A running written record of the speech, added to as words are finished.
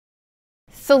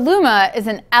Celluma is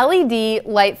an LED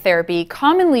light therapy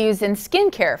commonly used in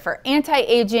skincare for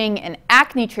anti-aging and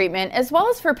acne treatment, as well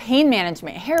as for pain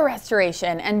management, hair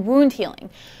restoration, and wound healing.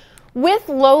 With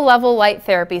low-level light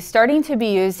therapy starting to be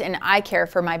used in eye care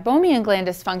for meibomian gland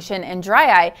dysfunction and dry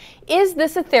eye, is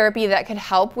this a therapy that could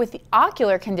help with the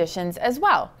ocular conditions as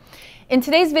well? In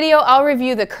today's video, I'll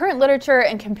review the current literature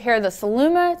and compare the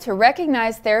Celluma to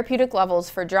recognized therapeutic levels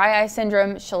for dry eye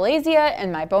syndrome, chalasia,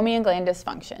 and meibomian gland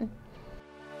dysfunction.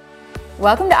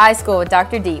 Welcome to Eye School with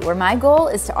Dr. D, where my goal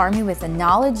is to arm you with the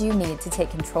knowledge you need to take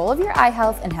control of your eye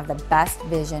health and have the best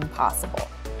vision possible.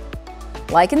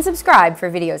 Like and subscribe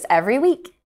for videos every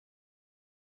week.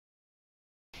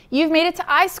 You've made it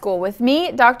to Eye School with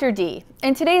me, Dr. D.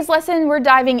 In today's lesson, we're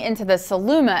diving into the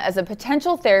Celluma as a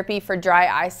potential therapy for dry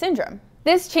eye syndrome.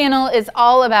 This channel is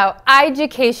all about eye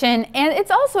education, and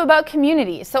it's also about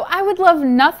community. So I would love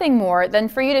nothing more than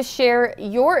for you to share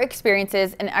your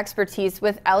experiences and expertise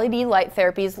with LED light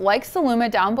therapies like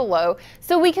Celluma down below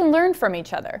so we can learn from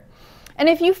each other. And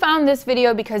if you found this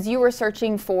video because you were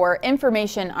searching for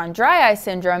information on dry eye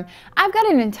syndrome, I've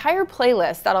got an entire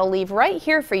playlist that I'll leave right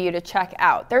here for you to check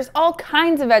out. There's all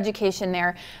kinds of education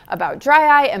there about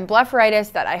dry eye and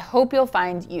blepharitis that I hope you'll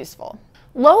find useful.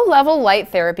 Low-level light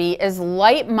therapy is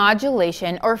light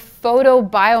modulation or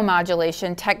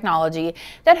photobiomodulation technology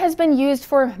that has been used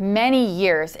for many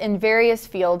years in various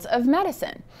fields of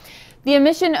medicine. The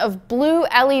emission of blue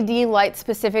LED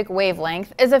light-specific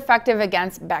wavelength is effective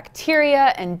against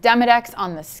bacteria and Demodex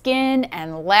on the skin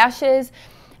and lashes,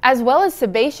 as well as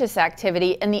sebaceous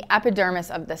activity in the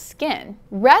epidermis of the skin.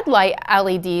 Red light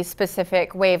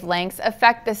LED-specific wavelengths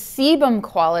affect the sebum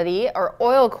quality or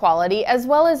oil quality, as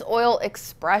well as oil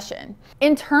expression.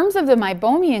 In terms of the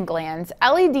meibomian glands,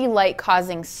 LED light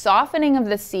causing softening of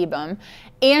the sebum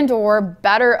and/or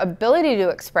better ability to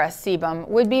express sebum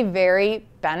would be very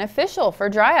beneficial for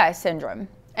dry eye syndrome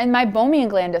and meibomian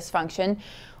gland dysfunction,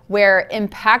 where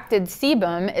impacted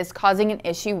sebum is causing an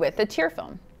issue with the tear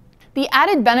film. The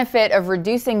added benefit of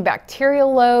reducing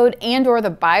bacterial load and/or the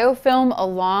biofilm,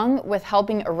 along with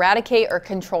helping eradicate or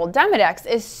control Demodex,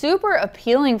 is super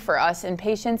appealing for us in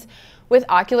patients with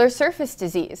ocular surface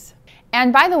disease.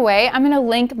 And by the way, I'm going to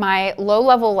link my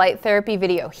low-level light therapy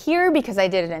video here because I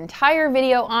did an entire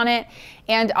video on it,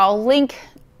 and I'll link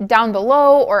down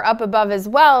below or up above as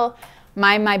well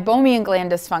my meibomian gland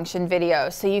dysfunction video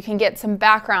so you can get some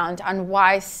background on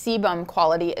why sebum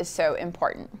quality is so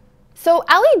important. So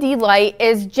LED light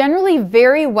is generally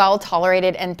very well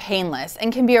tolerated and painless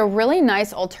and can be a really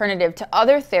nice alternative to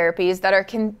other therapies that are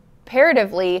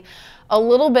comparatively a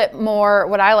little bit more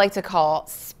what I like to call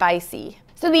spicy.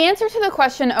 So the answer to the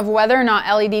question of whether or not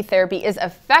LED therapy is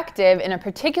effective in a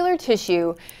particular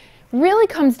tissue really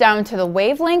comes down to the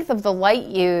wavelength of the light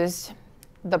used,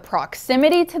 the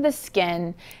proximity to the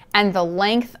skin, and the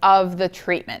length of the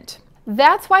treatment.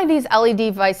 That's why these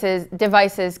LED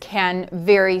devices can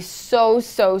vary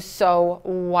so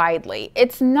widely.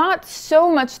 It's not so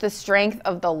much the strength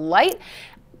of the light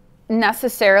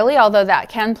necessarily, although that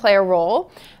can play a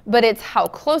role, but it's how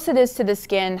close it is to the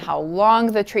skin, how long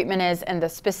the treatment is, and the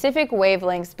specific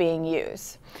wavelengths being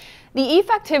used. The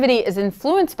effectivity is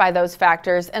influenced by those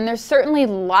factors, and there's certainly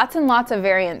lots and lots of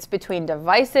variance between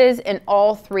devices in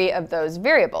all three of those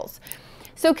variables.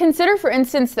 So consider, for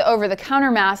instance, the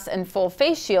over-the-counter masks and full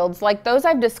face shields like those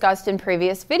I've discussed in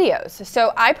previous videos.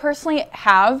 So I personally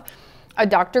have a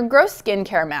Dr. Gross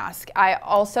skincare mask. I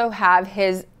also have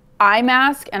his eye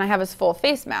mask, and I have his full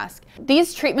face mask.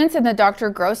 These treatments in the Dr.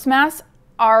 Gross mask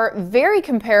are very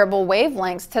comparable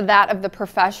wavelengths to that of the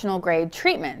professional grade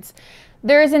treatments.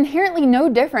 There is inherently no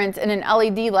difference in an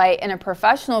LED light in a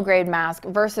professional grade mask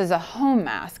versus a home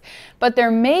mask, but there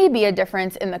may be a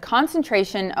difference in the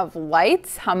concentration of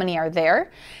lights, how many are there,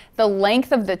 the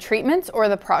length of the treatments, or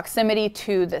the proximity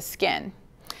to the skin.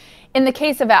 In the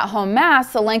case of at-home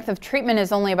masks, the length of treatment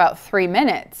is only about 3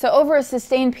 minutes. So over a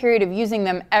sustained period of using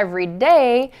them every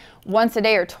day, once a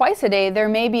day or twice a day, there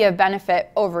may be a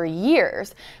benefit over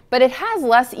years, but it has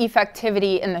less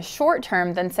effectivity in the short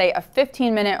term than, say, a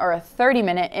 15-minute or a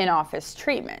 30-minute in-office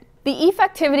treatment. The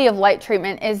effectivity of light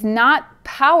treatment is not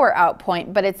power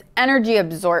output, but it's energy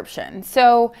absorption.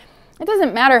 So it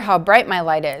doesn't matter how bright my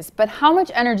light is, but how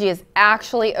much energy is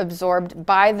actually absorbed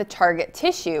by the target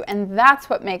tissue, and that's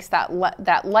what makes that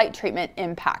light treatment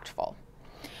impactful.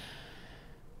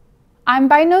 I'm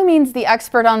by no means the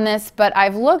expert on this, but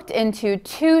I've looked into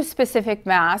two specific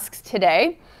masks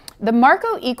today. The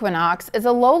Marco Equinox is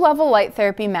a low-level light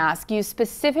therapy mask used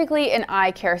specifically in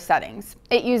eye care settings.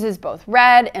 It uses both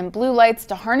red and blue lights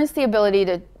to harness the ability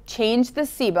to change the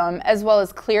sebum as well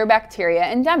as clear bacteria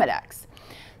and Demodex.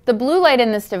 The blue light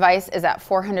in this device is at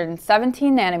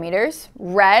 417 nanometers,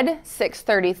 red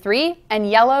 633, and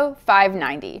yellow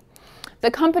 590. The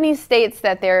company states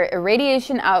that their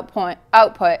irradiation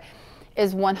output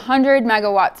is 100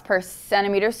 megawatts per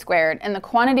centimeter squared, and the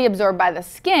quantity absorbed by the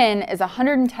skin is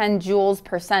 110 joules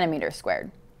per centimeter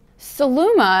squared.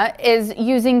 Celluma is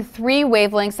using 3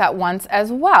 wavelengths at once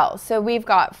as well. So we've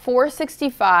got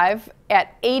 465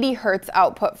 at 80 hertz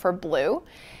output for blue,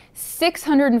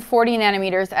 640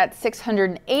 nanometers at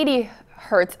 680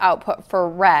 hertz output for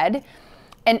red,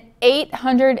 and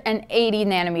 880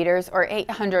 nanometers or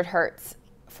 800 hertz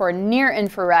for near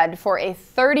infrared for a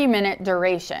 30-minute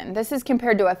duration. This is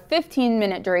compared to a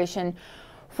 15-minute duration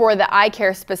for the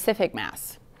eyecare specific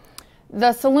mask.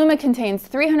 The Celluma contains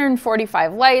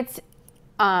 345 lights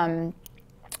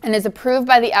and is approved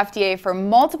by the FDA for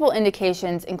multiple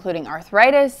indications, including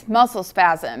arthritis, muscle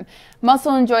spasm,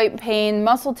 muscle and joint pain,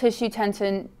 muscle tissue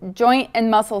tension, joint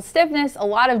and muscle stiffness, a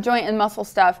lot of joint and muscle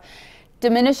stuff,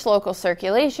 diminished local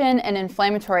circulation, and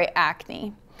inflammatory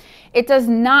acne. It does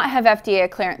not have FDA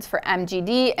clearance for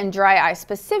MGD and dry eye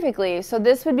specifically, so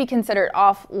this would be considered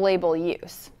off-label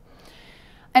use.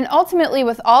 And ultimately,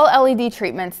 with all LED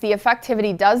treatments, the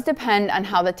effectivity does depend on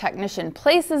how the technician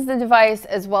places the device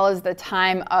as well as the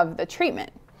time of the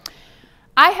treatment.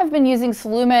 I have been using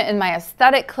Celluma in my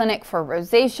aesthetic clinic for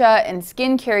rosacea and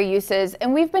skincare uses,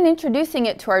 and we've been introducing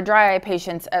it to our dry eye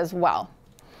patients as well.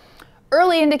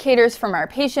 Early indicators from our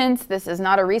patients, this is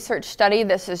not a research study,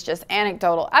 this is just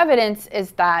anecdotal evidence,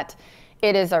 is that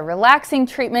it is a relaxing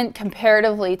treatment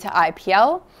comparatively to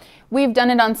IPL. We've done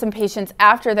it on some patients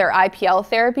after their IPL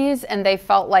therapies, and they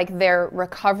felt like their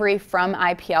recovery from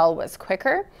IPL was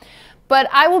quicker. But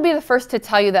I will be the first to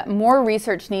tell you that more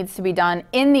research needs to be done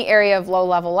in the area of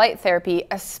low-level light therapy,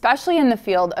 especially in the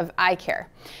field of eye care.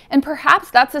 And perhaps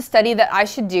that's a study that I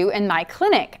should do in my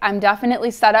clinic. I'm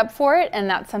definitely set up for it, and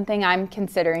that's something I'm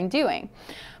considering doing.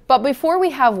 But before we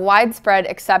have widespread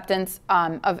acceptance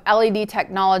of LED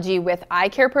technology with eye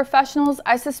care professionals,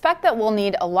 I suspect that we'll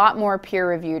need a lot more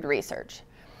peer-reviewed research.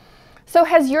 So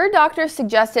has your doctor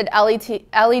suggested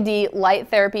LED light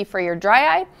therapy for your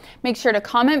dry eye? Make sure to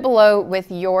comment below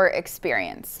with your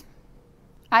experience.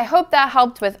 I hope that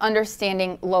helped with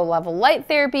understanding low-level light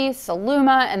therapy,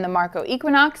 Celluma, and the Marco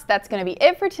Equinox. That's going to be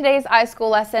it for today's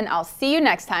iSchool lesson. I'll see you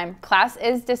next time. Class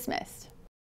is dismissed.